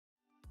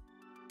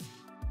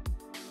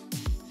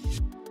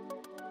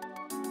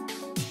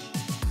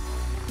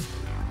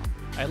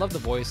I love the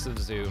voice of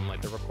Zoom,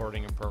 like the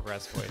recording in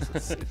progress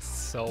voice. It's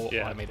so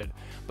automated.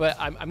 But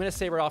I'm going to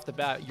say right off the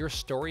bat, your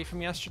story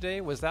from yesterday,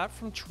 was that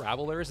from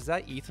Travelers? Is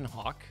that Ethan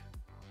Hawke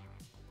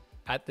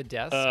at the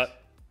desk?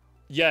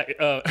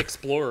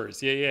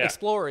 Explorers. Yeah.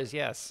 Explorers,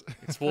 yes.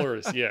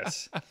 Explorers,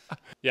 yes.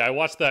 Yeah, I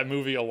watched that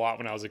movie a lot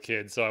when I was a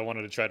kid, so I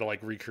wanted to try to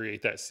like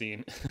recreate that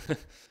scene.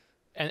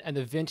 And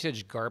the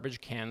vintage garbage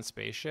can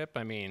spaceship,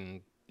 I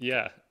mean,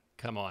 yeah.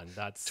 Come on,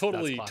 that's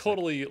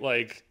totally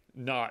like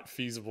not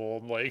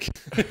feasible. Like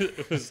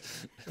it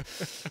was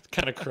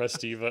kind of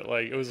crusty, but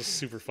like it was a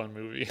super fun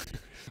movie.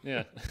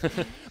 Yeah.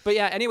 But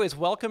yeah, anyways,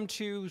 welcome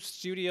to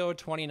Studio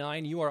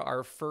 29. You are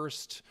our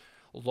first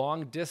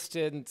long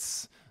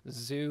distance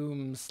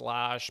Zoom /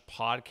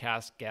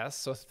 podcast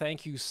guest. So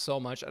thank you so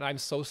much. And I'm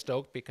so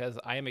stoked because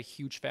I am a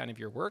huge fan of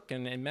your work.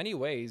 And in many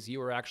ways,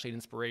 you are actually an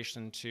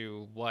inspiration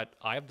to what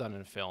I've done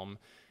in film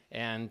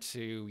and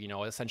to, you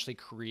know, essentially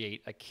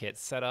create a kit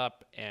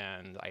setup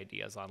and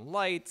ideas on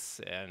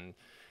lights and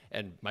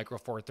Micro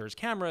Four Thirds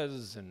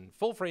cameras and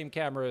full frame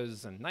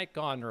cameras and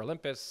Nikon or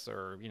Olympus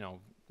or, you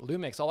know,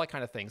 Lumix, all that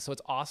kind of thing. So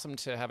it's awesome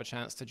to have a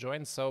chance to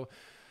join. So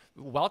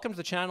welcome to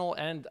the channel.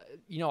 And,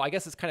 you know, I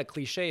guess it's kind of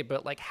cliche,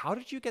 but like, how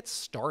did you get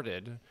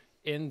started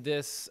in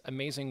this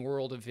amazing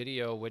world of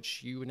video,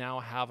 which you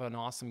now have an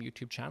awesome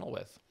YouTube channel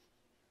with?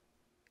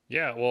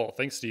 Yeah, well,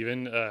 thanks,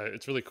 Steven.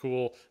 It's really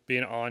cool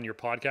being on your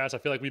podcast. I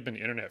feel like we've been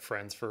internet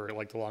friends for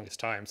like the longest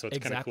time, so it's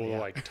kind of cool to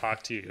like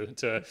talk to you,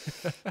 to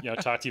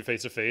talk to you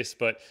face to face.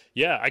 But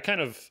yeah, I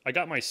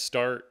got my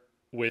start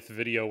with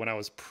video when I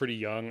was pretty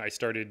young. I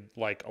started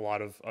like a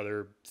lot of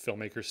other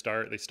filmmakers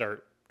start. They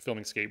start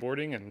filming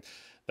skateboarding, and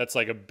that's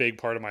like a big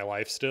part of my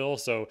life still.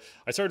 So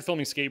I started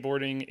filming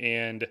skateboarding,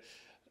 and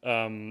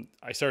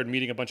I started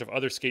meeting a bunch of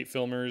other skate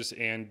filmers.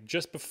 And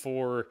just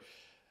before,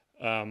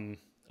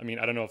 I mean,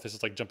 I don't know if this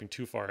is like jumping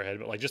too far ahead,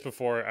 but like just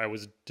before I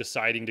was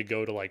deciding to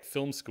go to like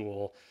film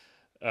school,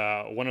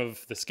 one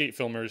of the skate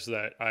filmers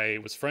that I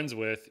was friends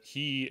with,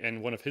 he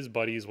and one of his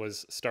buddies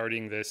was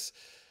starting this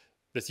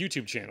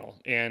YouTube channel.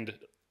 And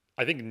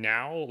I think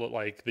now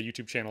like the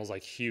YouTube channel is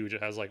like huge.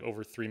 It has like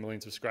over 3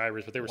 million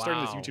subscribers, but they were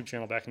starting this YouTube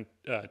channel back in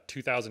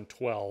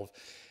 2012.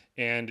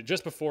 And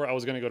just before I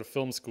was going to go to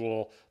film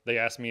school, they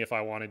asked me if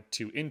I wanted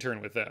to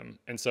intern with them.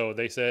 And so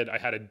they said I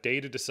had a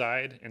day to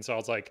decide. And so I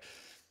was like,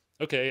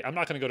 okay, I'm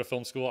not going to go to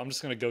film school. I'm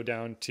just going to go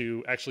down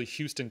to actually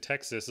Houston,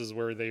 Texas is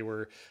where they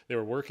were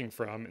working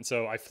from. And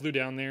so I flew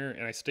down there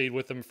and I stayed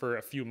with them for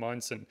a few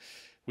months, and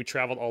we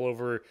traveled all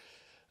over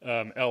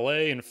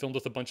LA and filmed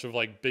with a bunch of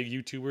like big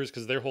YouTubers,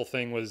 because their whole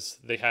thing was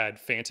they had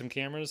Phantom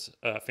cameras,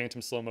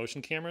 Phantom slow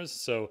motion cameras.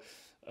 So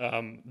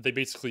they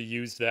basically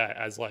used that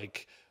as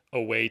like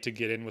a way to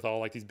get in with all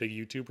like these big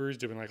YouTubers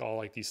doing like all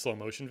like these slow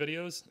motion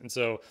videos. And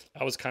so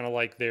I was kind of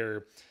like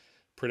their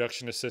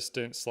production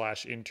assistant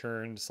 /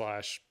 intern /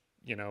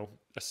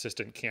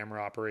 assistant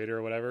camera operator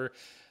or whatever.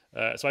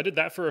 So I did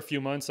that for a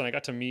few months, and I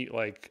got to meet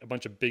like a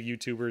bunch of big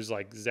YouTubers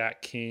like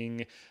Zach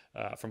King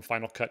from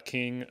Final Cut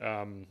King.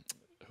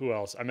 Who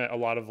else? I met a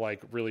lot of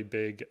like really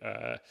big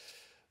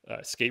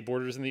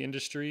skateboarders in the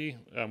industry.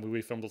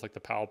 We filmed with like the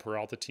Powell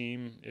Peralta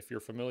team, if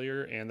you're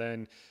familiar. And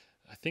then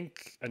I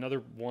think another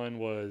one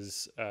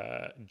was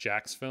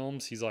Jax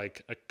Films. He's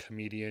like a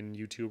comedian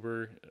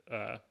YouTuber.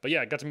 But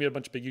yeah, I got to meet a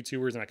bunch of big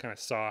YouTubers, and I kind of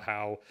saw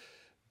how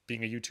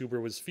being a YouTuber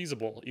was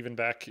feasible even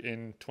back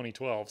in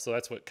 2012. So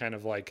that's what kind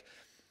of like,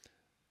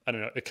 I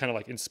don't know, it kind of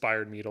like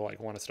inspired me to like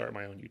want to start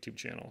my own YouTube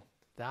channel.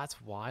 That's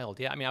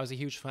wild. Yeah, I mean, I was a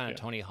huge fan of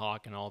Tony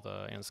Hawk and all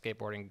the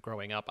skateboarding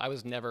growing up. I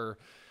was never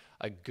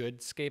a good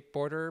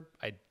skateboarder.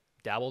 I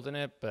dabbled in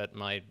it, but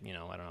my, I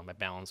don't know, my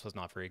balance was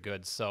not very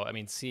good. So, I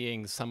mean,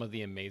 seeing some of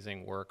the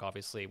amazing work,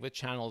 obviously, with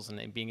channels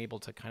and being able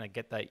to kind of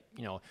get that,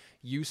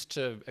 used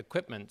to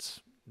equipment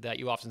that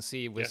you often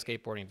see with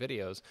skateboarding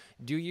videos.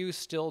 Do you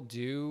still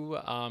do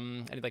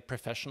any like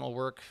professional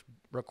work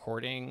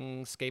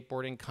recording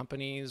skateboarding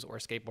companies or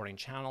skateboarding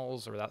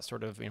channels or that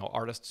sort of,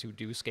 artists who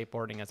do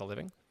skateboarding as a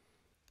living?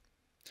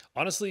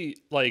 Honestly,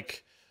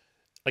 like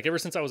ever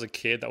since I was a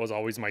kid, that was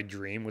always my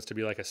dream, was to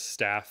be like a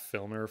staff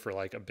filmer for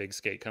like a big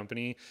skate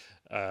company.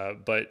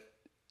 But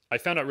I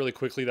found out really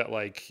quickly that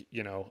like,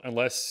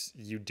 unless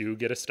you do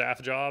get a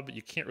staff job,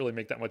 you can't really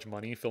make that much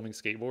money filming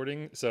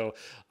skateboarding. So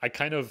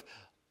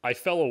I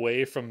fell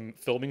away from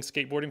filming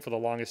skateboarding for the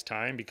longest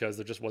time because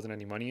there just wasn't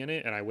any money in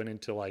it. And I went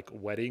into like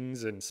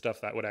weddings and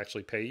stuff that would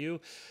actually pay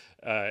you.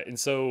 And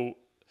so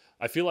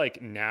I feel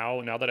like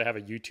now that I have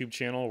a YouTube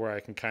channel where I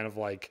can kind of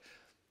like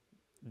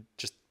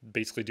just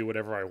basically do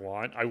whatever I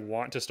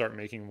want to start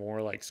making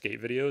more like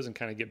skate videos and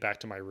kind of get back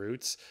to my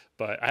roots.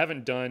 But I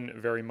haven't done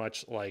very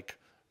much like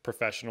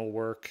professional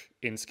work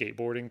in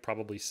skateboarding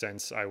probably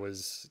since I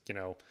was,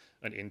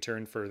 an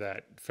intern for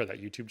that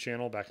YouTube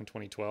channel back in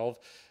 2012.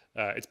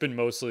 It's been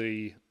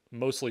mostly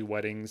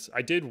weddings.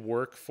 I did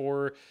work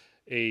for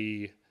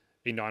a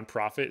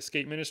nonprofit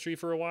skate ministry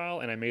for a while,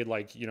 and I made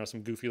like,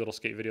 some goofy little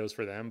skate videos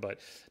for them, but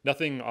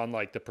nothing on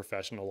like the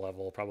professional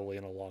level probably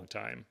in a long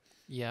time.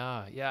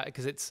 Yeah,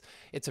 because it's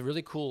a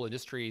really cool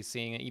industry,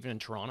 seeing it even in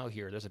Toronto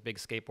here. There's a big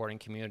skateboarding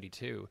community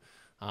too.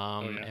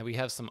 Oh yeah. And we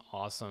have some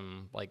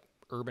awesome like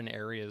urban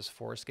areas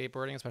for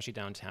skateboarding, especially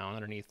downtown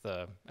underneath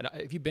the.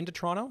 Have you been to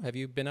Toronto? Have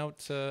you been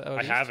out I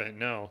east? haven't,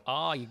 no.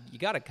 Oh, you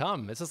got to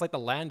come. This is like the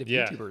land of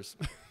Yeah. YouTubers.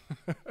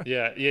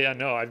 Yeah,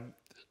 no,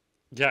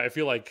 I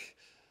feel like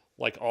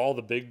all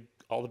the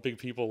big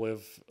people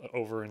live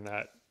over in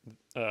that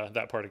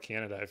part of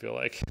Canada, I feel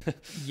like.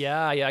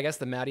 Yeah. I guess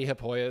the Matty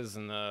Hapoyas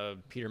and the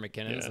Peter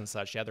McKinnons Yeah. and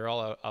such. Yeah, they're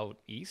all out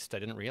east. I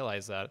didn't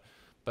realize that.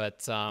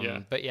 Yeah.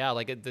 But yeah,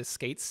 like the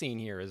skate scene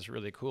here is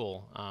really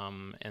cool.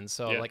 And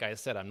so, Yeah. like I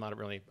said, I'm not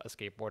really a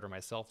skateboarder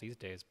myself these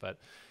days, but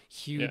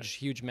Yeah.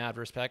 huge mad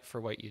respect for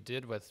what you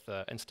did with,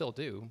 and still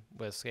do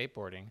with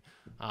skateboarding.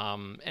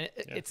 And Yeah,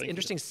 it's thank you.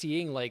 interesting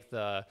seeing like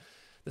the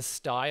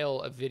style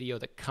of video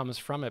that comes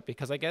from it,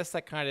 because I guess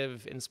that kind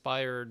of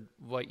inspired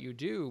what you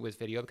do with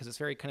video, because it's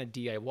very kind of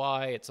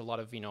DIY. It's a lot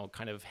of,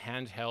 kind of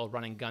handheld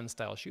running gun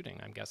style shooting,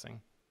 I'm guessing.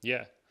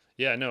 Yeah.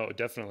 Yeah, no,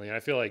 definitely. And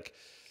I feel like,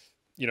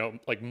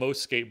 like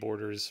most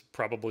skateboarders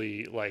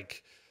probably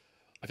like,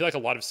 I feel like a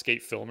lot of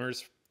skate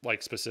filmers,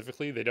 like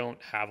specifically, they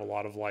don't have a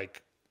lot of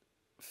like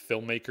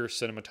filmmaker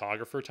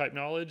cinematographer type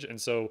knowledge.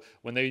 And so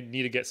when they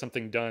need to get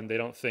something done, they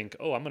don't think,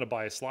 oh, I'm going to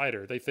buy a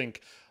slider. They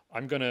think,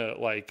 I'm going to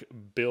like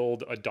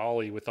build a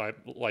dolly with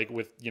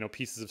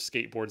pieces of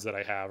skateboards that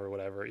I have or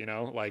whatever,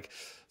 like,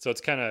 so it's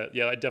kind of,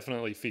 yeah, that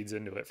definitely feeds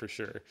into it for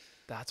sure.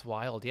 That's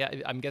wild. Yeah,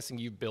 I'm guessing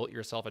you built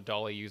yourself a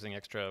dolly using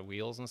extra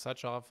wheels and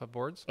such off of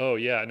boards. Oh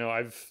yeah, no,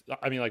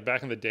 I mean, like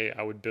back in the day,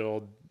 I would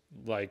build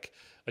like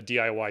a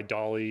DIY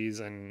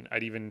dollies, and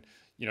I'd even,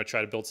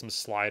 try to build some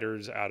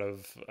sliders out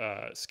of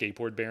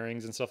skateboard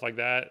bearings and stuff like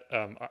that.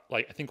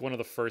 I think one of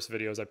the first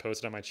videos I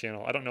posted on my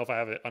channel, I don't know if I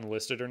have it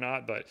unlisted or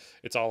not, but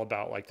it's all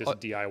about like this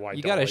DIY.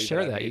 You got to dolly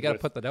share I that. You made got to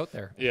with- put that out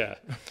there. Yeah,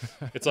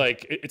 it's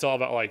like it's all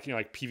about like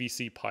like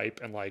PVC pipe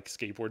and like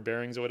skateboard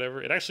bearings or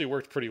whatever. It actually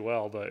worked pretty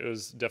well, but it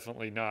was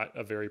definitely not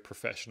a very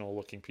professional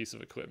looking piece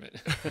of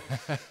equipment.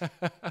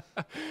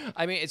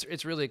 I mean,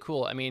 it's really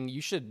cool. I mean,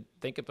 you should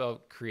think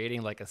about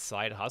creating like a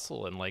side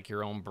hustle and like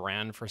your own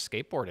brand for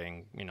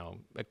skateboarding,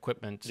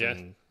 equipment Yeah.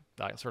 and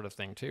that sort of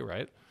thing too,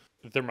 right?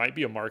 There might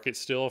be a market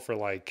still for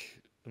like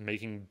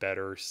making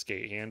better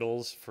skate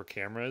handles for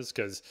cameras,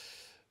 because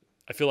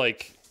I feel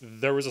like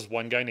there was this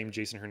one guy named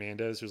Jason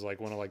Hernandez who's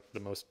like one of like the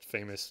most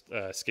famous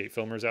skate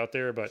filmers out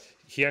there, but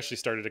he actually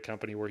started a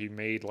company where he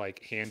made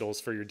like handles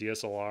for your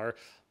DSLR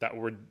that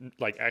would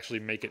like actually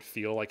make it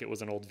feel like it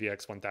was an old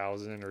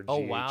VX1000 or GH Oh,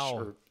 wow.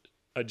 or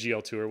a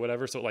GL2 or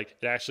whatever. So like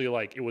it actually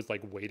like it was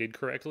like weighted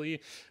correctly,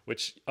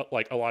 which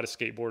like a lot of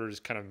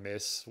skateboarders kind of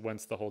miss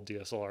once the whole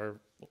DSLR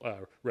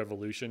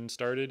revolution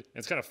started. And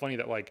it's kind of funny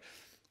that like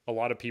a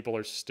lot of people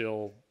are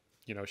still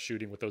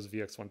shooting with those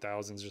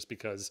VX1000s just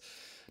because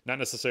not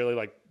necessarily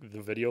like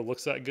the video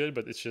looks that good,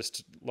 but it's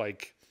just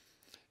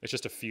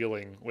a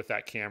feeling with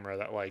that camera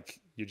that like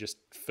you just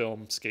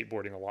film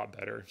skateboarding a lot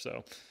better.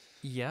 So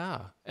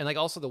Yeah. And like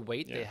also the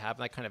weight they Yeah. have,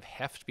 that kind of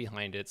heft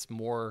behind it. It's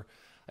more,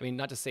 I mean,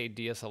 not to say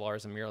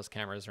DSLRs and mirrorless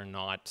cameras are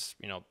not,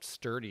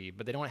 sturdy,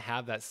 but they don't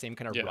have that same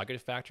kind of Yeah. rugged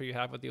factor you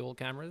have with the old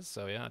cameras.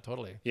 So yeah,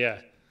 totally.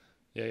 yeah,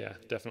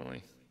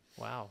 definitely.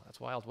 Wow, that's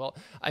wild. Well,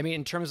 I mean,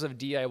 in terms of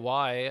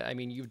DIY, I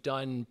mean, you've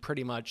done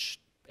pretty much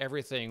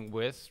everything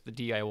with the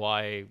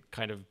DIY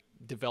kind of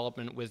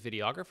development with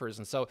videographers.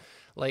 And so,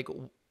 like,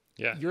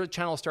 Yeah. your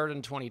channel started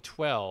in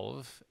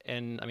 2012.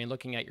 And I mean,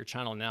 looking at your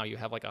channel now, you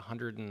have like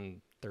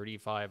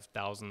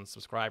 135,000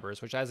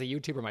 subscribers, which as a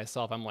YouTuber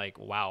myself, I'm like,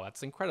 wow,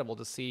 that's incredible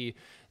to see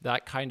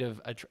that kind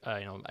of,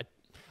 I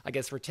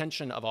guess,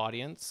 retention of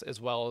audience, as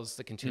well as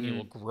the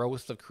continual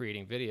growth of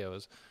creating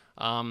videos.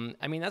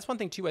 I mean, that's one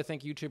thing too, I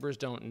think YouTubers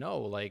don't know,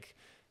 like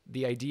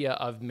the idea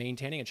of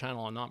maintaining a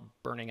channel and not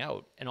burning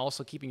out, and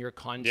also keeping your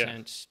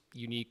content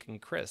unique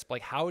and crisp.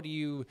 Like how do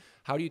you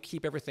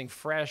keep everything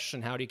fresh,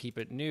 and how do you keep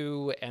it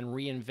new and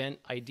reinvent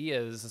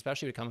ideas,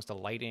 especially when it comes to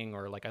lighting,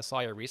 or like I saw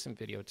your recent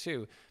video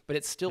too, but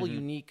it's still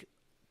unique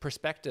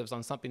perspectives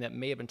on something that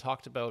may have been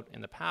talked about in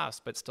the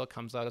past, but still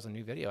comes out as a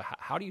new video.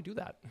 How do you do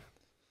that?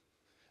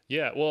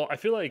 Yeah, well, I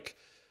feel like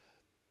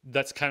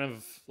that's kind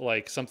of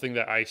like something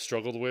that I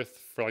struggled with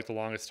for like the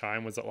longest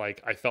time, was that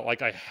like I felt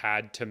like I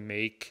had to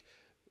make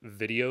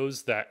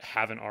videos that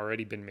haven't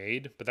already been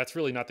made, but that's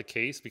really not the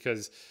case,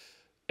 because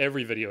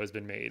every video has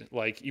been made.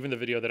 Like even the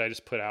video that I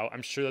just put out,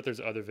 I'm sure that there's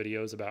other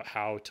videos about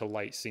how to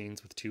light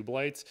scenes with tube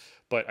lights,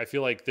 but I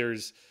feel like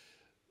there's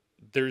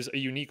a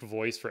unique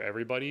voice for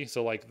everybody.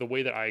 So like the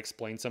way that I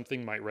explain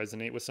something might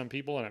resonate with some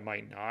people and it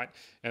might not.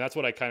 And that's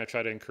what I kind of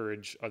try to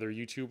encourage other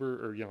YouTuber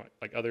or,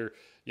 like other,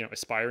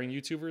 aspiring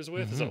YouTubers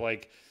with, is that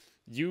like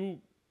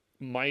you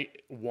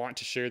might want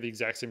to share the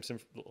exact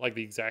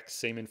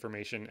same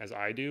information as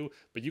I do,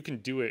 but you can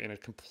do it in a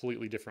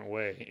completely different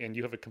way, and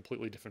you have a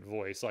completely different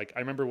voice. Like I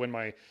remember when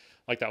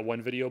that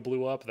one video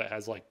blew up that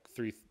has like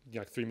 3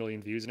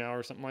 million views now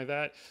or something like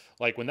that.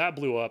 Like when that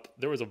blew up,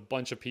 there was a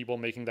bunch of people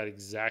making that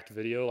exact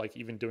video, like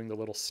even doing the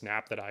little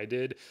snap that I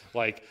did,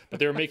 like, but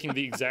they were making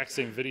the exact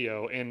same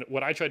video. And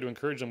what I tried to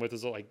encourage them with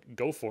is like,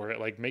 go for it,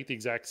 like make the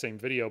exact same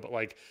video, but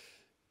like,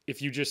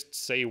 if you just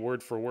say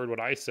word for word what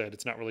I said,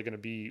 it's not really going to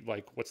be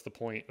like, what's the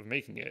point of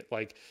making it?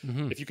 Like,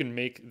 if you can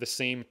make the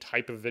same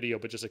type of video,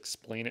 but just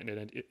explain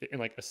it in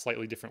like a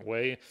slightly different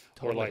way,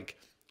 or like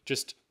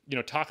just, you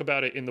know, talk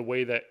about it in the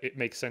way that it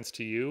makes sense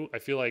to you. I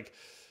feel like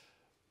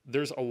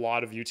there's a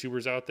lot of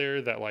YouTubers out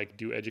there that like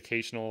do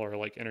educational or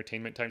like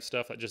entertainment type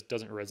stuff that just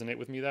doesn't resonate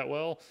with me that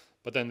well.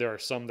 But then there are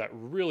some that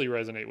really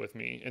resonate with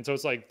me. And so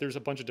it's like, there's a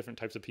bunch of different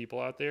types of people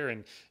out there,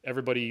 and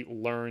everybody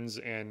learns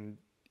and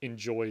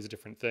enjoys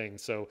different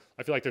things. So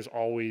I feel like there's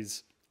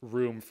always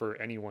room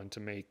for anyone to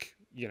make,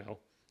 you know,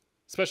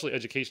 especially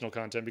educational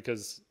content,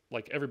 because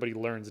like everybody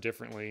learns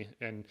differently,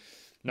 and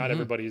not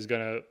everybody is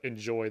going to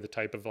enjoy the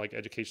type of like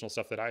educational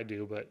stuff that I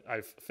do, but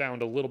I've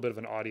found a little bit of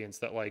an audience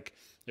that like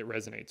it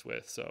resonates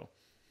with. So,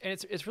 and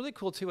it's really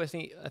cool too. I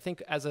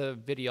think as a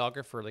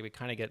videographer, like we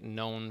kind of get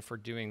known for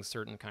doing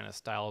certain kind of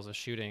styles of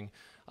shooting.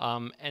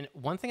 And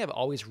one thing I've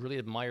always really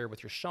admired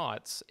with your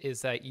shots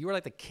is that you are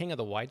like the king of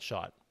the wide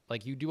shot.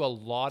 Like you do a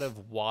lot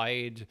of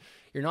wide,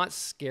 you're not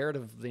scared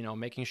of, you know,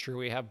 making sure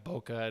we have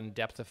bokeh and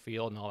depth of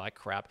field and all that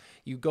crap.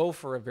 You go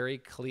for a very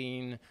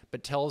clean,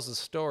 but tells a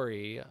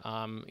story,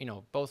 you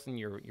know, both in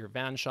your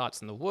van shots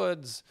in the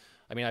woods.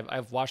 I mean,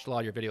 I've watched a lot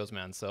of your videos,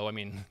 man. So, I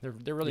mean,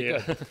 they're really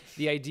good.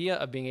 The idea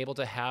of being able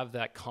to have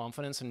that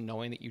confidence and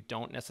knowing that you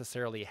don't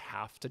necessarily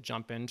have to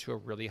jump into a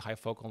really high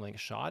focal length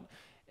shot.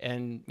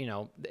 And, you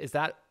know, is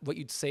that what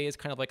you'd say is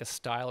kind of like a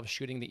style of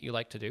shooting that you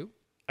like to do?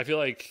 I feel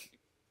like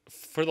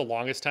for the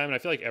longest time, and I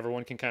feel like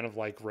everyone can kind of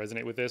like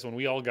resonate with this, when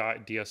we all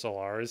got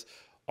DSLRs,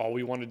 all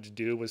we wanted to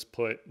do was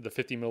put the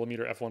 50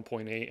 millimeter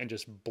f1.8 and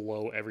just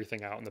blow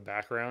everything out in the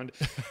background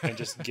and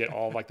just get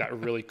all like that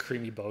really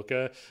creamy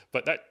bokeh.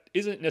 But that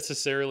isn't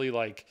necessarily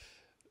like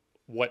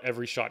what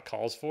every shot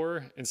calls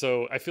for. And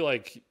so I feel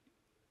like,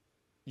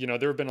 you know,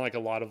 there have been like a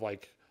lot of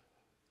like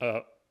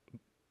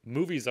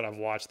movies that I've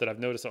watched that I've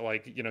noticed that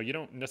like, you know, you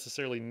don't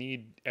necessarily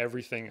need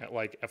everything at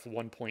like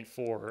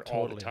f1.4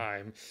 all the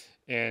time.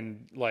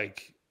 And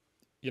like,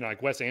 you know,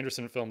 like Wes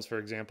Anderson films, for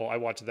example, I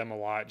watch them a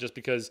lot just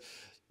because,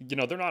 you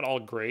know, they're not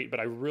all great, but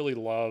I really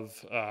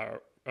love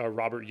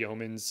Robert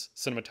Yeoman's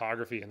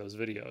cinematography in those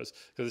videos,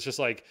 because it's just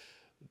like,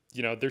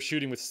 you know, they're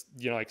shooting with,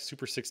 you know, like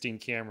Super 16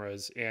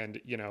 cameras and,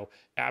 you know,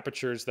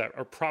 apertures that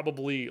are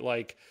probably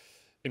like,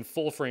 in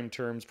full frame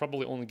terms,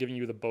 probably only giving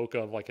you the bokeh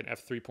of like an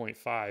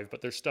f3.5,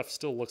 but their stuff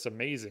still looks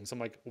amazing. So I'm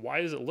like, why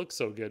does it look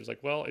so good? It's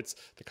like, well, it's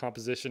the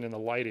composition and the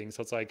lighting.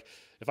 So it's like,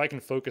 if I can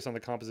focus on the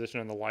composition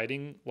and the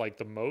lighting like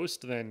the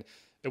most, then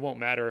it won't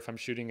matter if I'm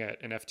shooting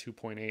at an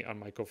f2.8 on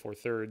Micro Four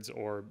Thirds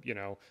or, you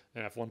know,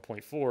 an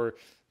f1.4,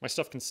 my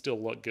stuff can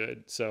still look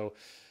good. So,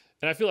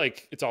 and I feel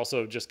like it's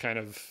also just kind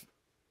of,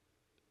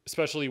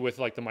 especially with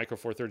like the Micro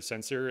Four Thirds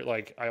sensor,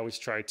 like I always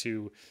try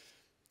to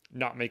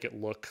not make it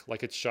look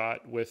like it's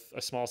shot with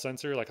a small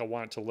sensor. Like I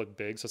want it to look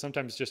big. So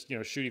sometimes just, you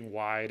know, shooting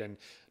wide and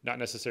not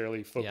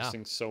necessarily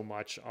focusing so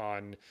much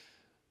on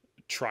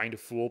trying to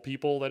fool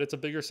people that it's a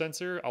bigger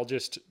sensor. I'll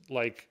just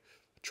like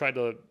try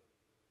to,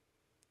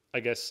 I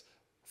guess,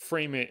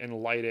 frame it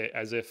and light it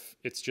as if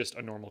it's just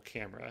a normal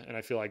camera. And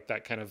I feel like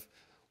that kind of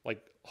like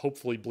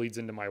hopefully bleeds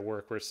into my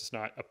work, where it's just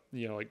not,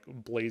 you know, like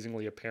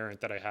blazingly apparent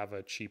that I have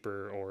a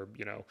cheaper or,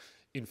 you know,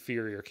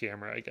 inferior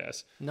camera, I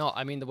guess. No,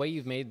 I mean, the way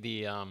you've made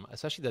the,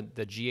 especially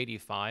the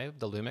G85,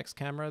 the Lumix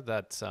camera,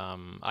 that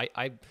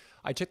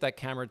I took that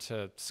camera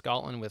to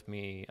Scotland with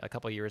me a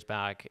couple of years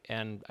back,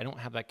 and I don't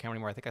have that camera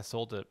anymore. I think I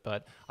sold it,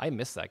 but I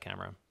miss that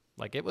camera.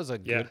 Like it was a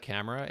good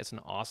camera. It's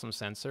an awesome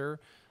sensor.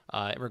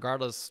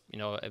 Regardless, you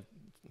know,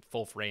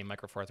 full frame,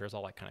 Micro Four Thirds,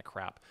 all that kind of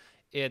crap.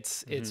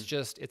 It's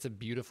just, it's a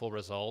beautiful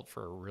result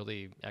for a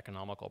really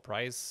economical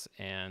price.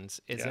 And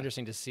it's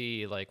interesting to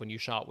see, like when you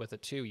shot with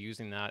it too,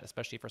 using that,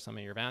 especially for some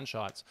of your van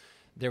shots,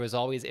 there was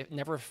always, it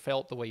never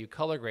felt the way you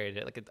color graded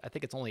it. Like I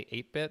think it's only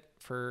 8-bit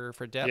for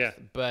depth,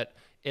 but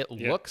it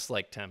looks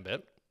like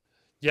 10-bit.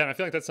 Yeah. And I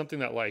feel like that's something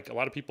that like a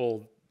lot of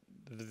people,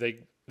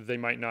 they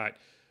might not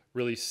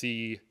really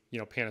see, you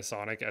know,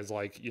 Panasonic as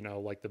like, you know,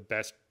 like the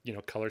best, you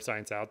know, color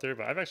science out there.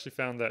 But I've actually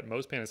found that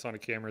most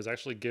Panasonic cameras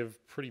actually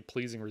give pretty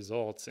pleasing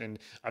results. And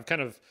I've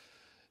kind of,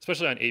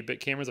 especially on 8-bit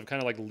cameras, I've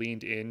kind of like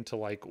leaned into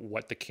like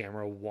what the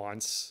camera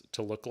wants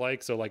to look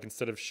like. So like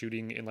instead of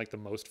shooting in like the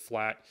most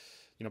flat,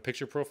 you know,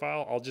 picture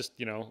profile, I'll just,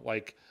 you know,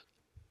 like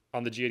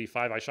on the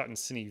G85, I shot in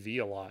Cine V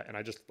a lot, and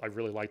I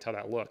really liked how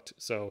that looked.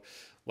 So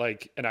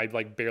like, and I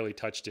like barely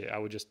touched it. I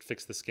would just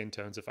fix the skin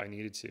tones if I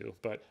needed to.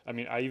 But I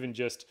mean,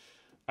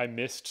 I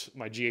missed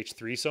my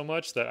GH3 so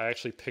much that I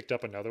actually picked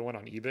up another one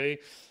on eBay.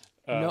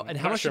 No, and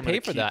how much did you pay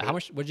for that? How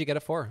much? What did you get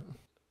it for?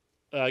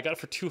 I got it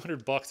for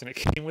 $200, and it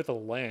came with a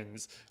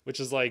lens, which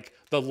is like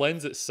the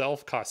lens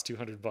itself cost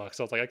 $200.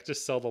 So I was like, I could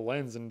just sell the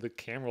lens, and the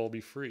camera will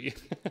be free.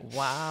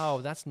 Wow,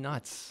 that's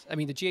nuts. I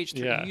mean, the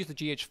GH3, you used the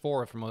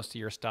GH4 for most of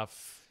your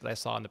stuff that I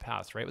saw in the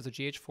past, right? Was it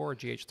GH4 or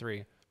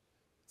GH3?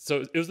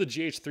 So it was the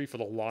GH3 for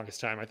the longest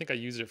time. I think I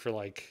used it for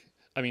like,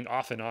 I mean,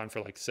 off and on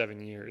for like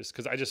 7 years,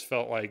 because I just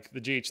felt like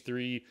the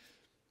GH3,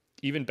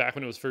 even back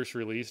when it was first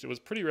released, it was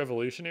pretty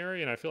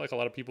revolutionary. And I feel like a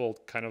lot of people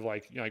kind of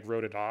like, like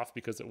wrote it off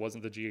because it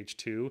wasn't the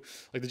GH2.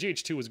 Like the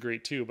GH2 was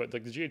great too, but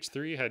like the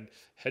GH3 had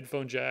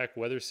headphone jack,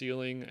 weather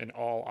sealing, an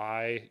all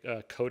eye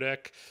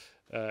codec.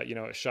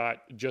 It shot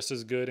just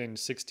as good in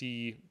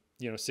 60p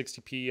at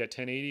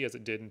 1080 as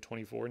it did in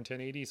 24 and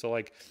 1080. So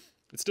like,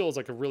 it still is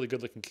like a really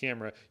good looking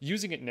camera.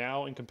 Using it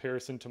now in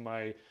comparison to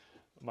my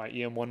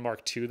EM1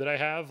 Mark II that I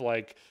have,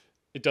 like,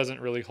 it doesn't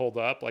really hold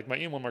up. Like my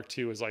EM1 Mark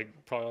II is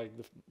like probably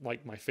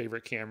like my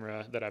favorite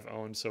camera that I've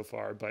owned so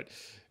far, but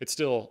it's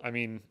still, I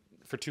mean,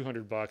 for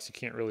 $200, you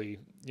can't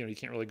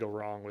really go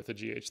wrong with a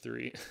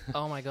GH3.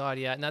 Oh my God.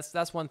 Yeah. And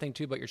that's one thing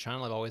too about your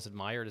channel I've always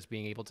admired, is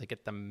being able to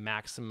get the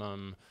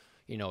maximum,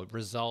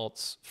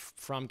 results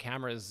from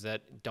cameras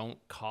that don't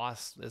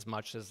cost as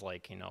much as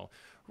like,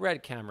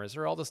 red cameras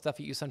or all the stuff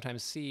that you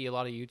sometimes see a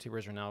lot of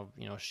YouTubers are now,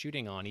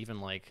 shooting on.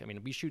 Even like, I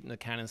mean, we shoot in the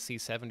Canon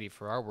C70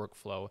 for our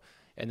workflow.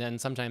 And then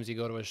sometimes you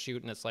go to a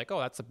shoot and it's like, oh,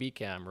 that's a B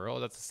cam, or oh,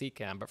 that's a C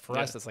cam. But for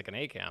us, it's like an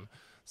A cam.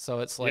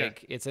 So it's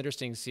like, it's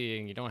interesting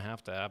seeing you don't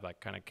have to have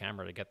that kind of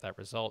camera to get that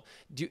result.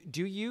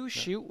 Do you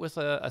shoot with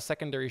a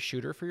secondary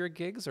shooter for your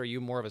gigs? Or are you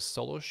more of a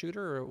solo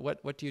shooter, or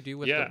what do you do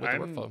with the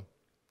workflow?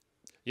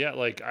 Yeah,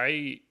 like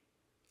I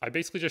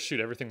basically just shoot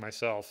everything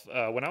myself.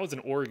 When I was in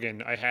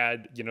Oregon, I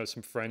had,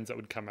 some friends that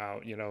would come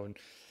out, and,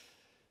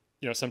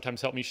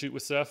 sometimes help me shoot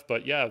with stuff.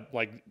 But yeah,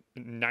 like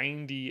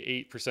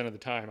 98% of the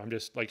time, I'm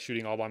just like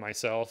shooting all by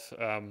myself.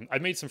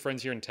 I've made some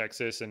friends here in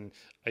Texas, and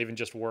I even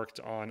just worked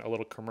on a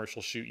little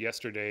commercial shoot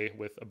yesterday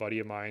with a buddy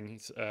of mine.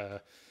 He's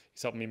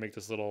helping me make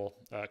this little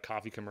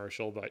coffee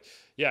commercial. But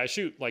yeah, I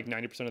shoot like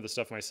 90% of the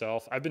stuff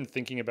myself. I've been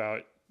thinking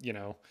about,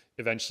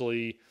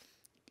 eventually,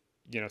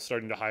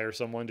 starting to hire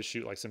someone to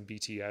shoot like some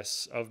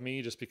BTS of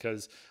me, just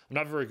because I'm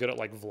not very good at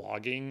like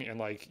vlogging, and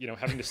like,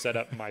 having to set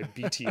up my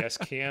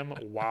BTS cam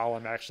while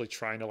I'm actually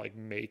trying to like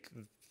make,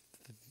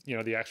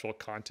 the actual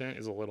content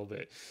is a little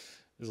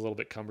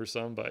bit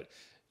cumbersome. But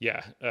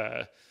yeah,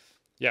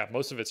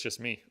 most of it's just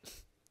me.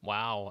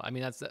 Wow. I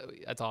mean,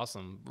 that's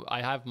awesome.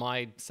 I have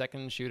my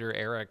second shooter,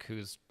 Eric,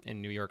 who's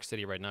in New York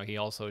City right now. He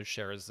also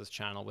shares this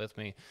channel with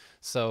me.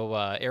 So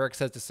Eric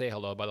says to say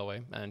hello, by the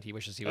way, and he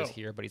wishes he was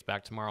here, but he's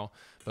back tomorrow.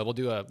 But we'll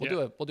do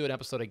an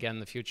episode again in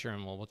the future,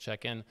 and we'll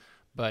check in.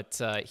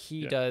 But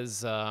he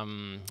does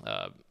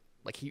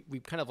we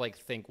kind of like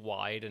think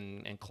wide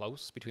and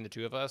close between the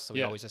two of us. So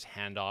we always just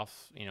hand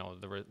off,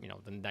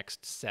 the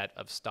next set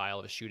of style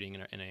of shooting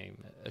in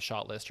a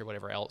shot list or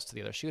whatever else to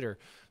the other shooter.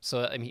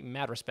 So I mean,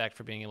 mad respect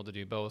for being able to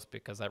do both,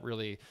 because that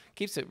really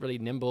keeps it really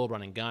nimble,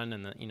 run and gun,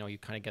 and you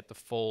kind of get the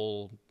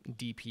full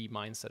DP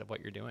mindset of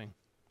what you're doing.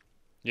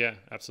 Yeah,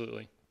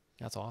 absolutely.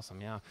 That's awesome.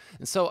 Yeah.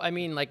 And so, I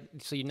mean, like,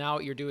 so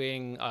you're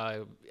doing,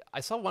 I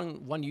saw one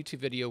YouTube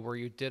video where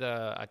you did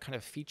a kind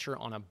of feature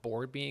on a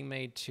board being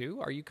made too.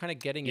 Are you kind of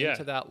getting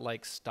into that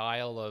like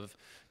style of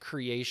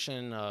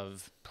creation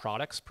of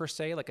products per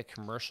se, like a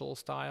commercial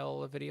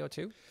style of video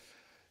too?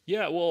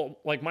 Yeah. Well,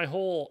 like my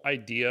whole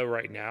idea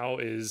right now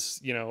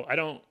is, I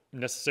don't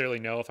necessarily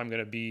know if I'm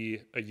going to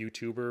be a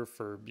YouTuber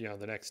for,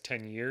 the next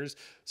 10 years.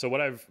 So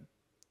what I've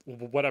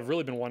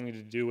really been wanting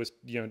to do is,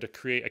 to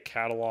create a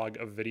catalog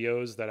of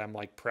videos that I'm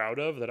like proud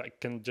of, that I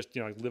can just,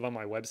 live on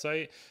my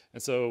website.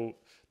 And so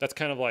that's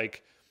kind of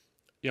like,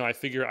 I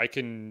figure I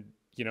can,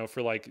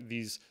 for like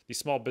these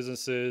small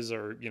businesses,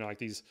 or, like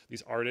these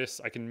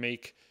artists, I can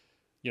make,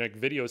 like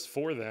videos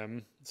for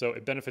them. So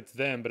it benefits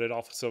them, but it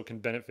also can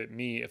benefit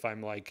me if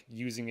I'm like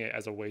using it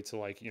as a way to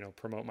like,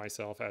 promote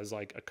myself as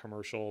like a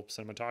commercial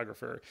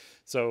cinematographer.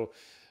 So,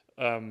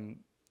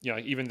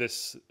 even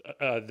this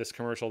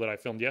commercial that I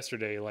filmed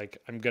yesterday, like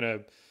I'm gonna,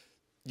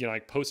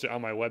 like post it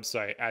on my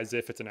website as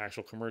if it's an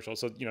actual commercial.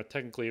 So,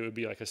 technically it would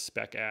be like a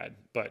spec ad,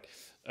 but,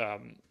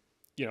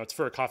 it's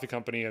for a coffee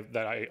company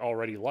that I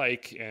already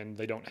like, and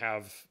they don't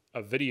have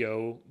a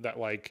video that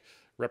like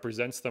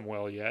represents them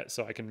well yet.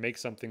 So I can make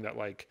something that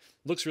like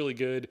looks really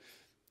good,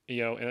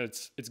 and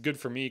it's good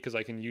for me, because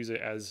I can use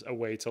it as a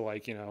way to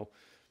like,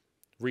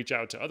 reach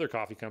out to other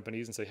coffee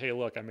companies and say, hey,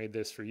 look, I made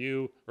this for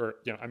you, or,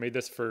 I made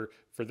this for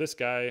this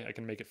guy. I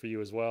can make it for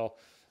you as well.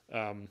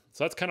 So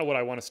that's kind of what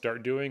I want to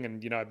start doing.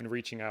 And, I've been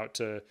reaching out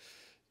to,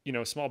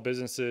 small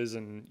businesses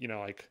and,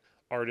 like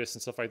artists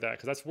and stuff like that,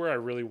 because that's where I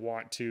really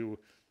want to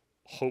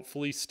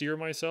hopefully steer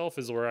myself,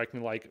 is where I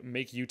can like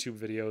make YouTube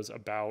videos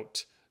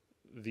about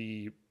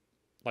the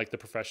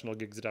professional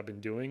gigs that I've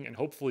been doing, and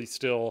hopefully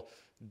still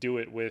do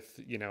it with,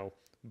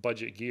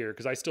 budget gear.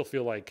 Because I still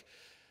feel like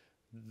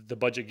the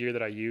budget gear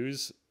that I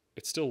use,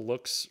 it still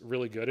looks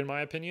really good in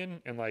my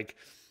opinion. And like,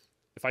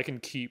 if I can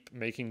keep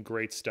making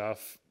great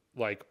stuff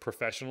like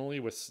professionally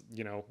with,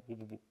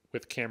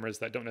 with cameras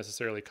that don't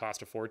necessarily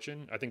cost a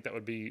fortune, I think that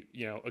would be,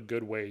 a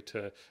good way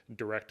to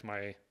direct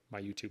my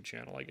YouTube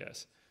channel, I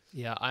guess.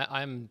 Yeah,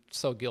 I'm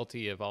so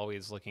guilty of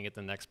always looking at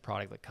the next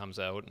product that comes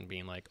out and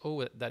being like,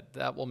 oh,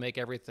 that will make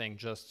everything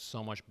just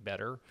so much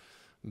better.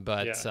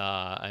 But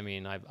I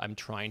mean, I'm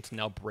trying to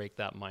now break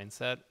that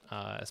mindset,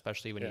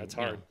 especially when it's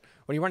hard.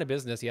 When you run a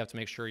business, you have to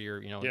make sure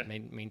you're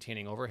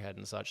maintaining overhead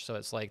and such. So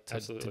it's like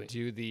to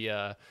do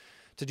the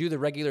to do the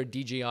regular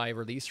DJI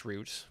release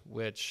route,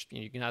 which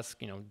you can ask,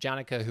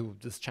 Janica, who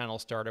this channel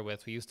started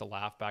with, we used to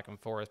laugh back and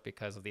forth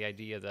because of the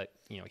idea that,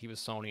 he was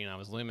Sony and I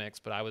was Lumix,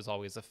 but I was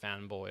always a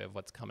fanboy of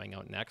what's coming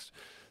out next.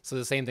 So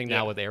the same thing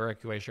now with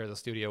Eric, who I share the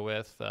studio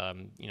with.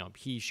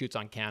 He shoots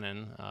on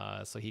Canon,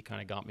 so he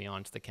kind of got me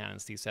onto the Canon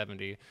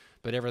C70.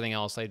 But everything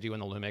else I do in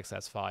the Lumix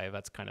S5,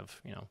 that's kind of,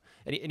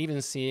 and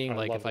even seeing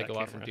like if I go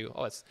off and do,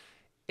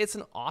 it's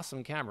an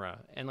awesome camera.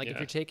 And like if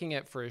you're taking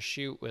it for a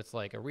shoot with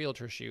like a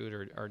realtor shoot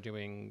or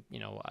doing,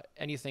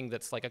 anything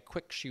that's like a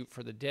quick shoot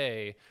for the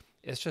day,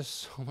 it's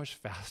just so much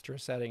faster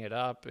setting it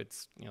up.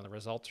 It's, the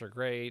results are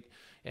great.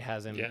 It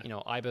has,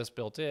 IBIS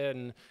built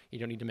in. You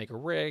don't need to make a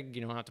rig.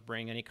 You don't have to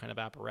bring any kind of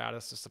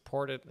apparatus to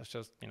support it. It's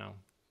just,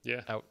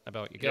 out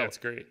about you go. Yeah, it's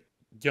great.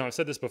 I've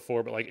said this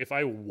before, but like if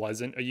I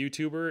wasn't a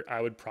YouTuber,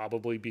 I would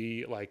probably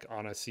be like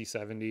on a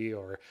C70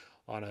 or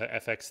on a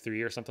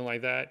FX3 or something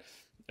like that.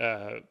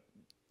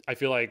 I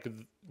feel like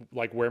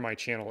where my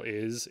channel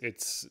is,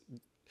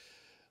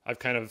 I've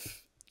kind of,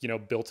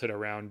 built it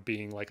around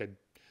being like a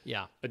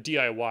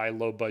DIY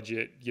low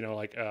budget,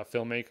 like a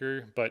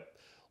filmmaker. But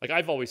like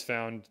I've always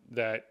found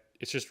that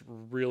it's just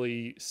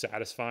really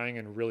satisfying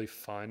and really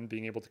fun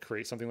being able to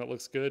create something that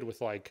looks good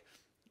with like,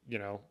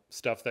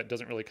 stuff that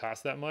doesn't really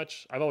cost that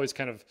much. I've always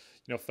kind of,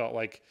 felt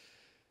like,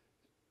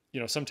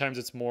 sometimes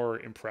it's more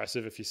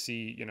impressive if you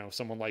see,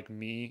 someone like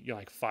me,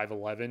 like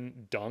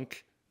 5'11"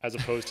 dunk, as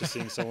opposed to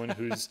seeing someone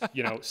who's,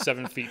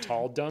 7 feet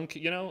tall dunk,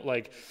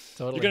 like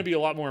totally. You're going to be a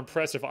lot more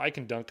impressed if I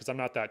can dunk because I'm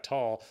not that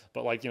tall,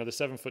 but like, the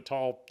 7 foot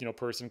tall,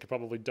 person could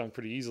probably dunk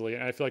pretty easily.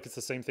 And I feel like it's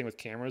the same thing with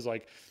cameras.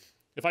 Like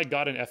if I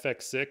got an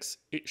FX6,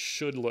 it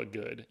should look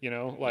good,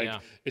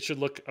 it should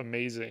look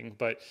amazing.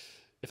 But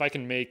if I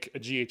can make a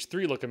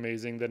GH3 look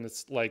amazing, then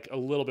it's like a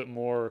little bit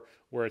more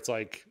where it's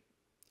like,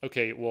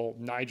 okay, well,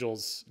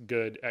 Nigel's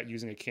good at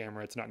using a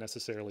camera. It's not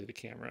necessarily the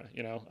camera,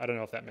 I don't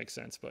know if that makes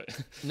sense, but.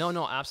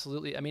 No,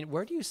 absolutely. I mean,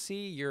 where do you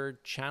see your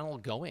channel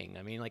going?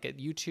 I mean, like at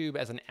YouTube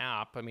as an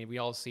app, I mean, we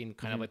all seen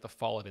kind of like the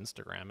fall of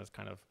Instagram as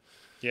kind of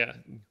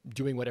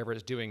doing whatever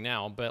it's doing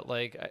now. But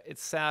like,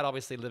 it's sad,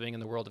 obviously, living in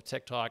the world of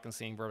TikTok and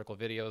seeing vertical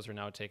videos are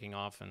now taking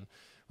off. And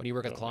when you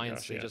work with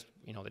clients, they just,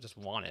 they just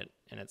want it.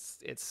 And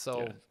it's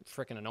so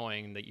freaking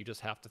annoying that you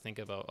just have to think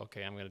about,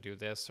 okay, I'm going to do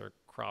this or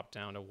crop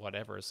down to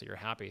whatever. So you're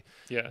happy.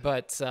 Yeah.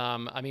 But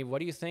I mean, what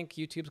do you think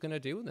YouTube's going to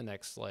do in the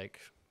next like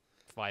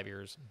 5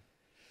 years?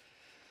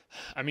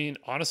 I mean,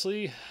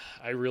 honestly,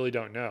 I really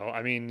don't know.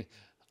 I mean,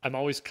 I'm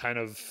always kind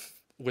of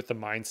with the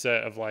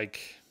mindset of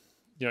like,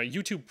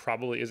 YouTube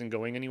probably isn't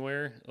going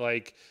anywhere.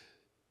 Like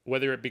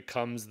whether it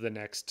becomes the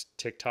next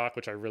TikTok,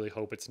 which I really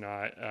hope it's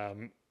not,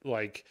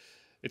 like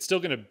it's still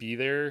going to be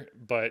there,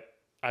 but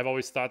I've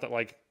always thought that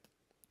like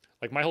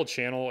my whole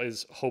channel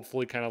is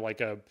hopefully kind of like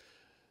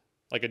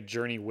a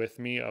journey with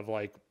me of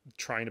like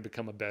trying to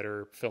become a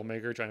better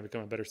filmmaker, trying to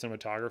become a better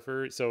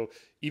cinematographer. So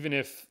even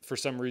if for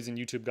some reason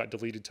YouTube got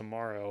deleted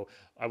tomorrow,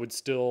 I would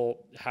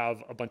still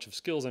have a bunch of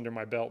skills under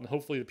my belt. And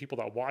hopefully the people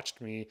that watched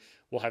me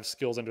will have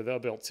skills under their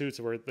belt too,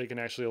 so where they can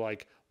actually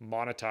like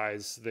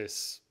monetize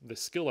this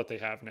skill that they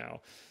have now.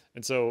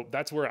 And so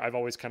that's where I've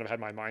always kind of had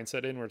my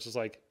mindset in, where it's just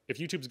like, if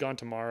YouTube's gone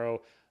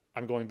tomorrow,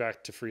 I'm going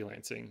back to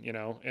freelancing,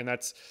 and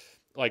that's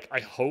like, I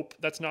hope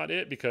that's not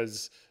it,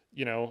 because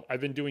I've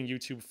been doing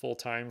YouTube full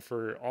time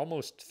for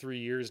almost 3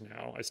 years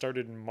now. I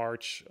started in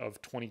March of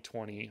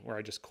 2020, where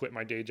I just quit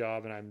my day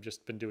job and I've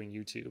just been doing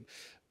YouTube.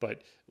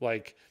 But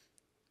like,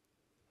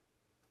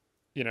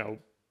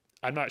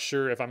 I'm not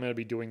sure if I'm going to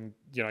be doing,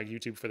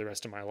 YouTube for the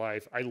rest of my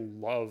life. I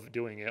love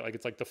doing it. Like,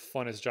 it's like the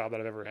funnest job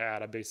that I've ever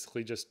had. I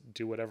basically just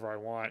do whatever I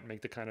want,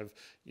 make the kind of,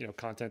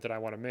 content that I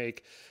want to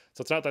make.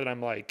 So it's not that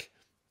I'm like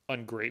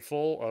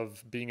ungrateful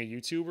of being a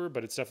YouTuber,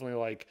 but it's definitely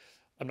like,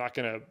 I'm not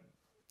going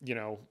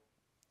to,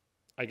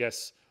 I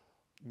guess,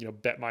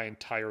 bet my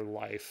entire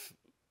life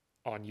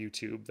on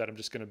YouTube that I'm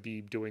just going to be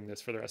doing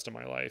this for the rest of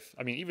my life.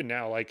 I mean, even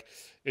now, like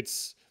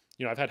it's,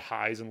 I've had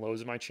highs and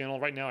lows in my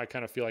channel. Right now, I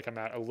kind of feel like I'm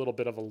at a little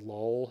bit of a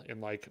lull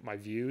in like my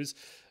views.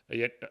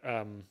 Yet,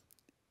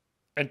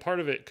 and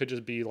part of it could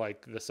just be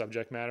like the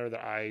subject matter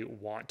that I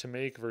want to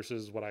make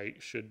versus what I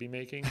should be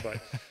making. But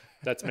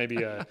that's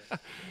maybe a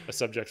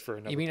subject for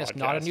another podcast. You mean it's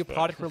not a new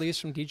product release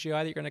from DJI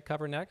that you're going to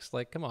cover next?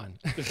 Like, come on.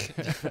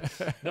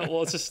 No,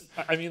 well, it's just,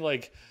 I mean,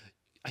 like,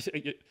 I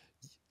feel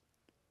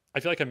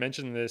like I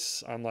mentioned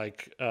this on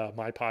like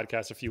my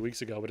podcast a few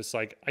weeks ago, but it's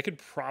like, I could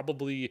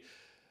probably,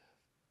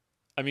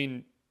 I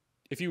mean,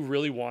 if you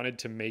really wanted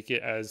to make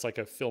it as like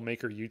a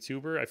filmmaker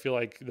YouTuber, I feel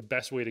like the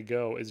best way to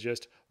go is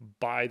just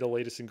buy the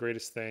latest and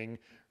greatest thing,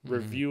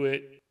 review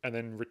it, and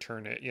then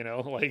return it,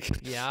 like,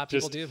 yeah,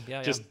 people do.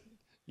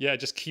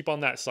 Just keep on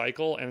that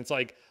cycle. And it's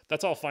like,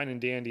 that's all fine and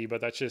dandy,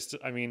 but that's just,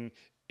 I mean,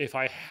 if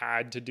I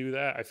had to do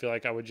that, I feel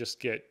like I would just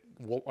get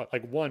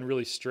like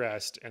really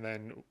stressed and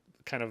then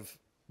kind of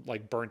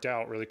like burnt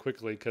out really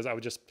quickly, because I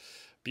would just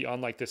be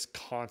on like this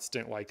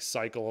constant like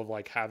cycle of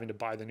like having to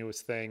buy the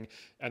newest thing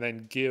and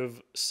then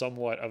give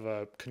somewhat of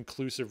a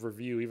conclusive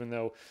review, even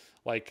though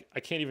like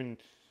I can't even,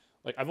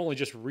 like I've only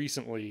just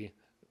recently,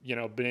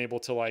 been able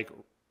to like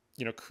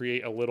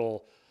create a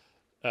little,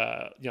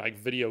 like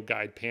video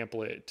guide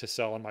pamphlet to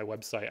sell on my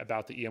website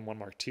about the EM1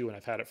 Mark II. And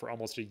I've had it for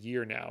almost a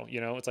year now.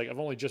 It's like, I've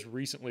only just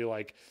recently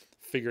like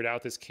figured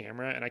out this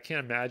camera, and I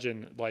can't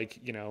imagine like,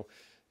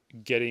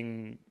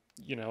 getting,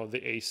 the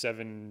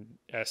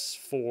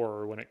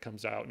A7S4 when it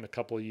comes out in a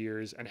couple of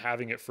years and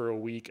having it for a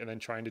week and then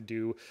trying to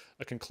do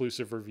a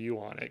conclusive review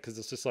on it. Cause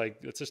it's just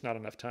not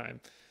enough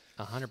time.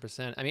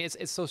 100%. I mean,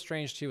 it's so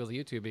strange too with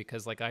YouTube,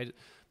 because like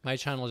my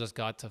channel just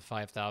got to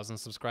 5,000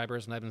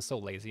 subscribers, and I've been so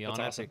lazy on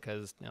it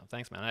because,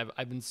 thanks, man.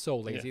 I've been so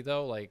lazy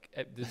though. Like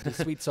the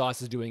sweet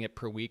sauce is doing it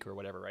per week or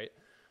whatever, right?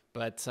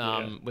 But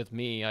with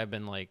me, I've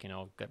been like,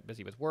 got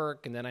busy with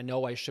work, and then I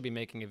know I should be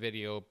making a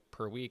video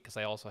per week because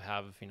I also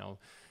have,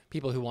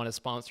 people who want to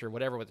sponsor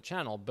whatever with the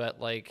channel. But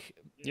like,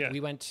 we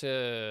went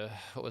to,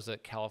 what was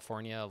it,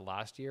 California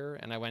last year,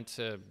 and I went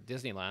to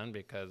Disneyland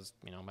because,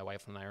 my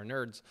wife and I are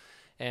nerds.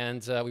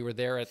 And we were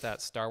there at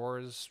that Star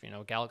Wars,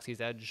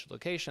 Galaxy's Edge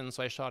location.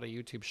 So I shot a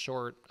YouTube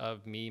short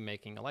of me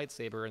making a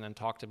lightsaber and then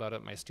talked about it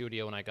in my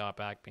studio. And I got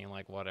back being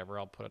like, whatever,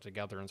 I'll put it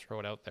together and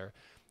throw it out there.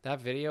 That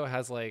video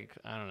has like,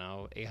 I don't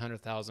know,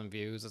 800,000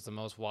 views. It's the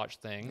most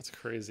watched thing. That's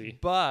crazy.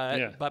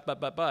 But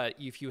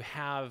if you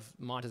have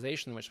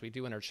monetization, which we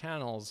do in our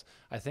channels,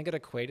 I think it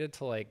equated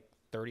to like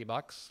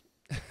 $30.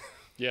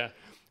 Yeah.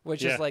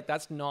 Which is like,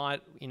 that's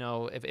not,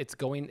 if it's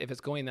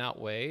going that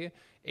way,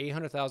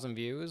 800,000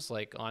 views,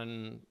 like I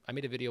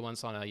made a video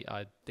once on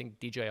I think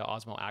DJI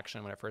Osmo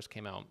Action when it first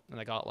came out, and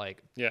I got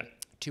like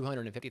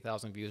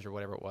 250,000 views or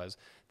whatever it was.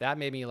 That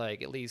made me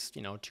like at least,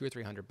 $200 or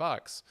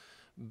 $300.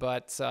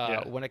 But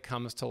when it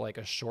comes to like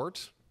a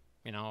short,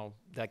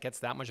 that gets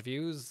that much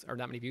views, or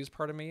that many views,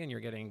 pardon me, and you're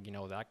getting,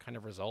 that kind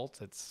of result,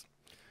 it's,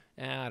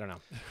 I don't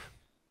know.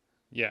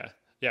 Yeah.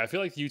 I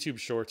feel like YouTube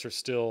shorts are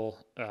still,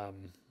 I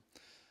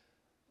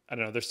don't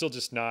know, they're still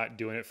just not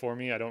doing it for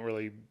me. I don't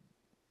really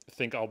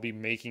think I'll be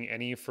making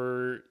any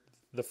for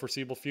the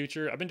foreseeable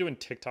future. I've been doing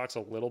TikToks a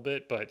little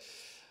bit, but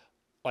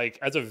like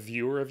as a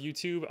viewer of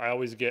YouTube, I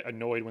always get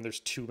annoyed when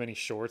there's too many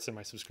shorts in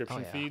my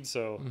subscription feed.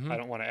 So I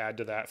don't want to add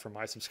to that for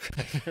my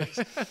subscribers.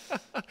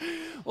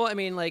 Well, I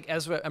mean, like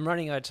I'm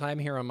running out of time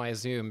here on my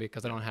Zoom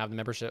because I don't have the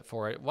membership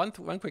for it. One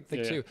quick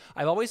thing too.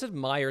 I've always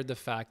admired the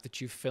fact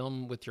that you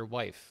film with your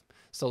wife.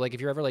 So like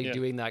if you're ever like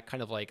doing that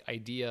kind of like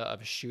idea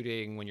of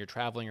shooting when you're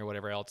traveling or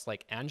whatever else,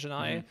 like Ange and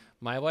I,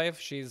 my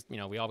wife, she's,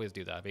 we always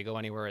do that. If we go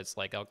anywhere, it's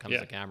like out comes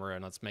the camera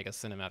and let's make a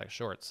cinematic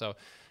short. So,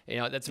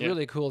 that's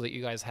really cool that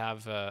you guys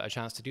have a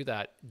chance to do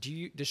that.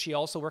 Does she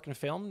also work in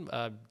film?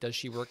 Does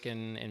she work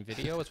in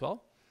video as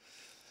well?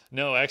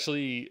 No,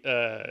 actually,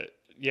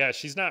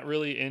 she's not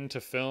really into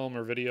film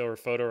or video or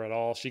photo at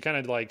all. She kind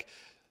of like,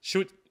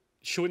 she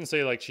wouldn't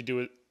say like she do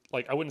it,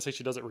 like I wouldn't say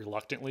she does it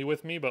reluctantly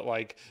with me, but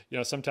like,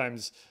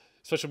 sometimes,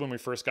 especially when we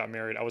first got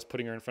married, I was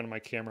putting her in front of my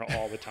camera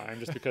all the time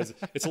just because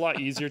it's a lot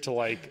easier to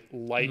like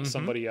light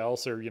somebody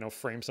else or,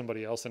 frame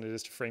somebody else than it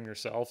is to frame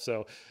yourself.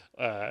 So,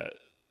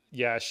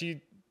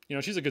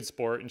 she's a good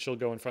sport and she'll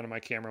go in front of my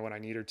camera when I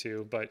need her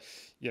to, but,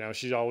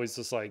 she's always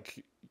just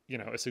like,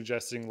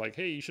 suggesting like,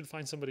 hey, you should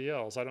find somebody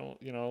else. I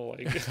don't,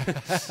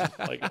 like,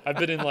 like I've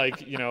been in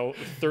like,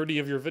 30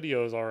 of your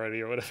videos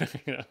already or whatever,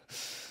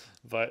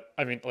 but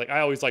I mean, like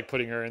I always like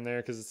putting her in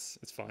there cause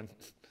it's fun.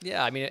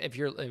 Yeah, I mean, if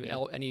you're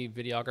any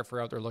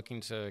videographer out there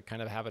looking to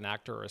kind of have an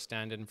actor or a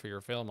stand-in for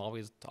your film,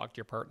 always talk to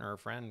your partner or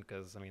friend,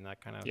 because I mean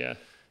that kind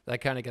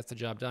of gets the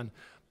job done.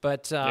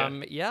 But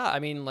I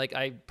mean, like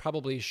I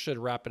probably should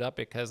wrap it up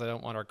because I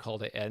don't want our call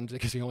to end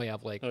because we only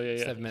have like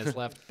 7 minutes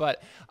left.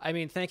 But I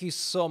mean, thank you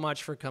so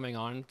much for coming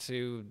on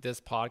to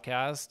this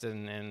podcast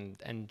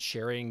and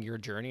sharing your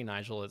journey,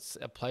 Nigel. It's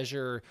a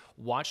pleasure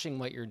watching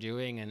what you're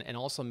doing and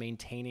also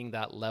maintaining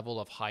that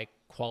level of high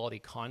quality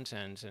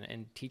content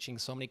and teaching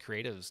so many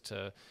creatives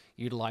to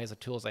utilize the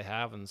tools they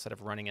have instead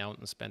of running out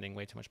and spending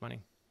way too much money.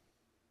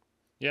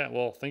 Yeah,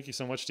 well, thank you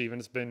so much, Stephen.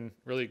 It's been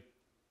really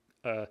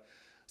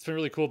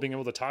cool being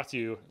able to talk to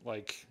you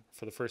like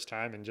for the first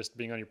time and just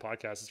being on your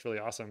podcast. It's really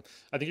awesome.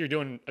 I think you're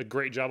doing a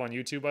great job on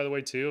YouTube, by the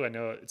way, too. I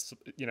know it's,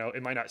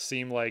 it might not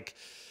seem like,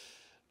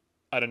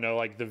 I don't know,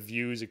 like the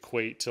views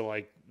equate to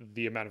like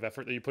the amount of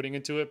effort that you're putting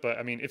into it. But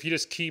I mean, if you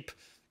just keep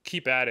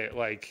at it,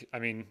 like, I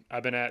mean,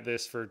 I've been at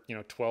this for,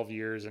 12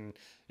 years and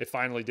it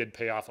finally did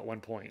pay off at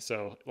one point.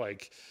 So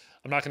like,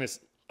 I'm not going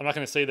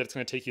to say that it's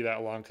going to take you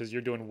that long because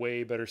you're doing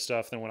way better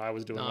stuff than what I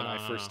was doing when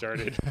I first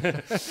started.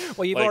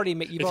 Well, you've already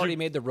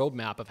made the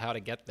roadmap of how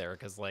to get there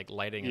because like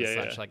lighting and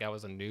such, like I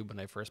was a noob when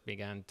I first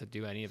began to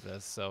do any of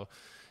this. So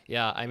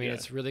yeah, I mean,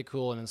 it's really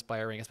cool and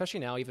inspiring, especially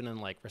now, even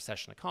in like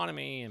recession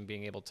economy and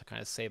being able to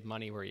kind of save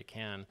money where you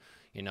can.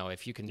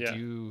 If you can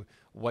do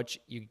what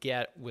you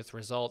get with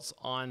results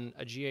on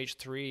a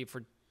GH3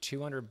 for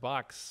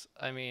 $200,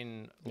 I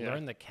mean,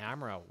 learn the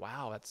camera.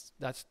 Wow,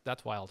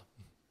 that's wild.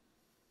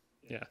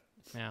 Yeah.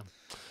 Yeah.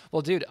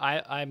 Well, dude,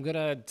 I'm going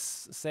to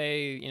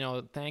say,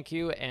 thank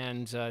you.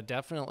 And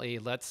definitely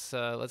let's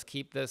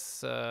keep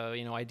this,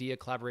 idea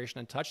collaboration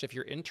in touch. If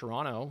you're in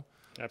Toronto,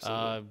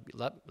 absolutely.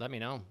 Let me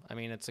know. I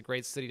mean, it's a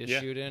great city to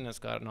shoot in. It's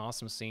got an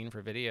awesome scene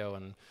for video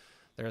and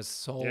there's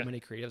so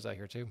many creatives out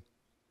here too.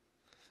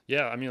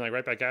 Yeah, I mean, like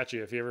right back at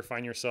you. If you ever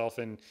find yourself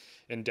in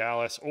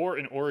Dallas or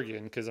in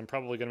Oregon, because I'm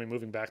probably going to be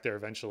moving back there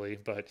eventually.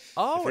 But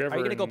Oh, if you're are ever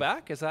you going to go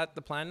back? Is that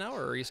the plan now,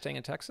 or are you staying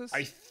in Texas?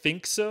 I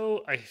think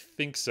so. I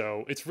think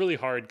so. It's really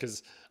hard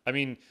because I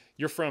mean,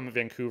 you're from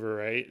Vancouver,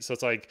 right? So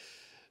it's like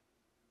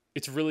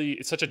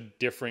it's such a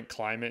different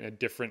climate and a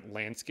different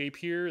landscape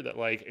here that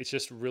like it's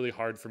just really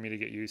hard for me to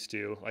get used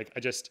to. Like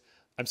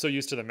I'm so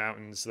used to the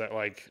mountains that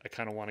like I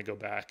kind of want to go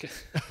back.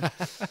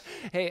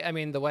 Hey, I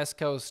mean, the West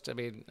Coast, I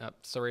mean,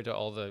 sorry to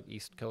all the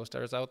East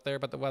Coasters out there,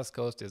 but the West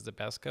Coast is the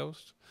best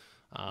coast.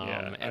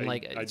 Yeah, And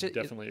like, I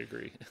definitely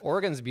agree.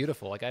 Oregon's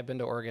beautiful. Like I've been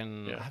to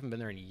Oregon. Yeah. I haven't been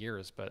there in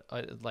years, but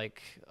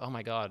like, oh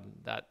my God,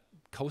 that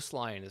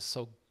coastline is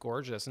so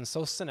gorgeous and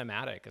so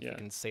cinematic, if you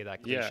can say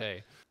that cliche.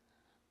 Yeah.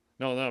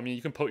 No, I mean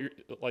you can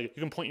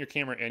point your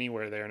camera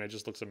anywhere there, and it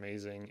just looks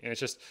amazing. And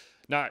it's just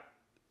not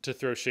to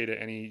throw shade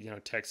at any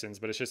Texans,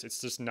 but it's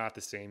just not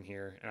the same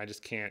here, and I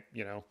just can't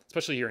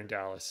especially here in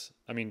Dallas.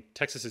 I mean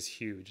Texas is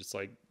huge. It's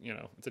like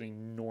it's an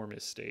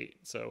enormous state,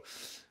 so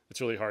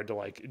it's really hard to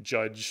like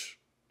judge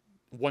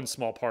one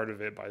small part of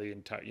it by the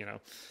entire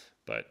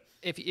But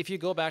if you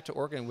go back to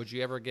Oregon, would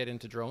you ever get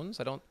into drones?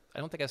 I don't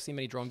think I've seen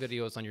many drone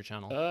videos on your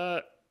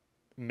channel.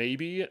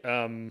 Maybe.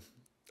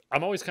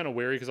 I'm always kind of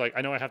wary because like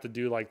I know I have to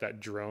do like that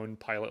drone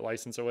pilot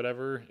license or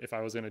whatever if I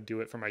was going to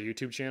do it for my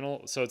YouTube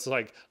channel. So it's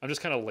like I'm just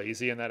kind of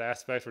lazy in that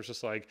aspect where it's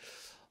just like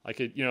I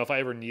could, if I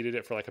ever needed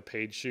it for like a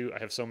paid shoot, I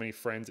have so many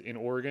friends in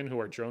Oregon who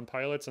are drone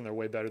pilots and they're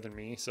way better than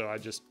me. So I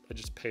just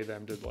pay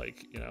them to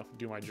like,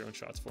 do my drone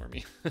shots for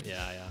me.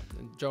 Yeah.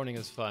 Droning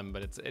is fun,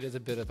 but it is a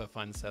bit of a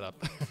fun setup.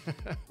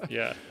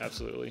 Yeah,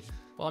 absolutely.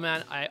 Well,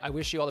 man, I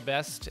wish you all the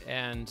best,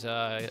 and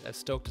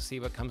stoked to see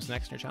what comes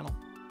next on your channel.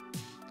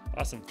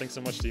 Awesome. Thanks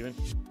so much, Steven.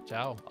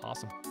 Ciao.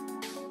 Awesome.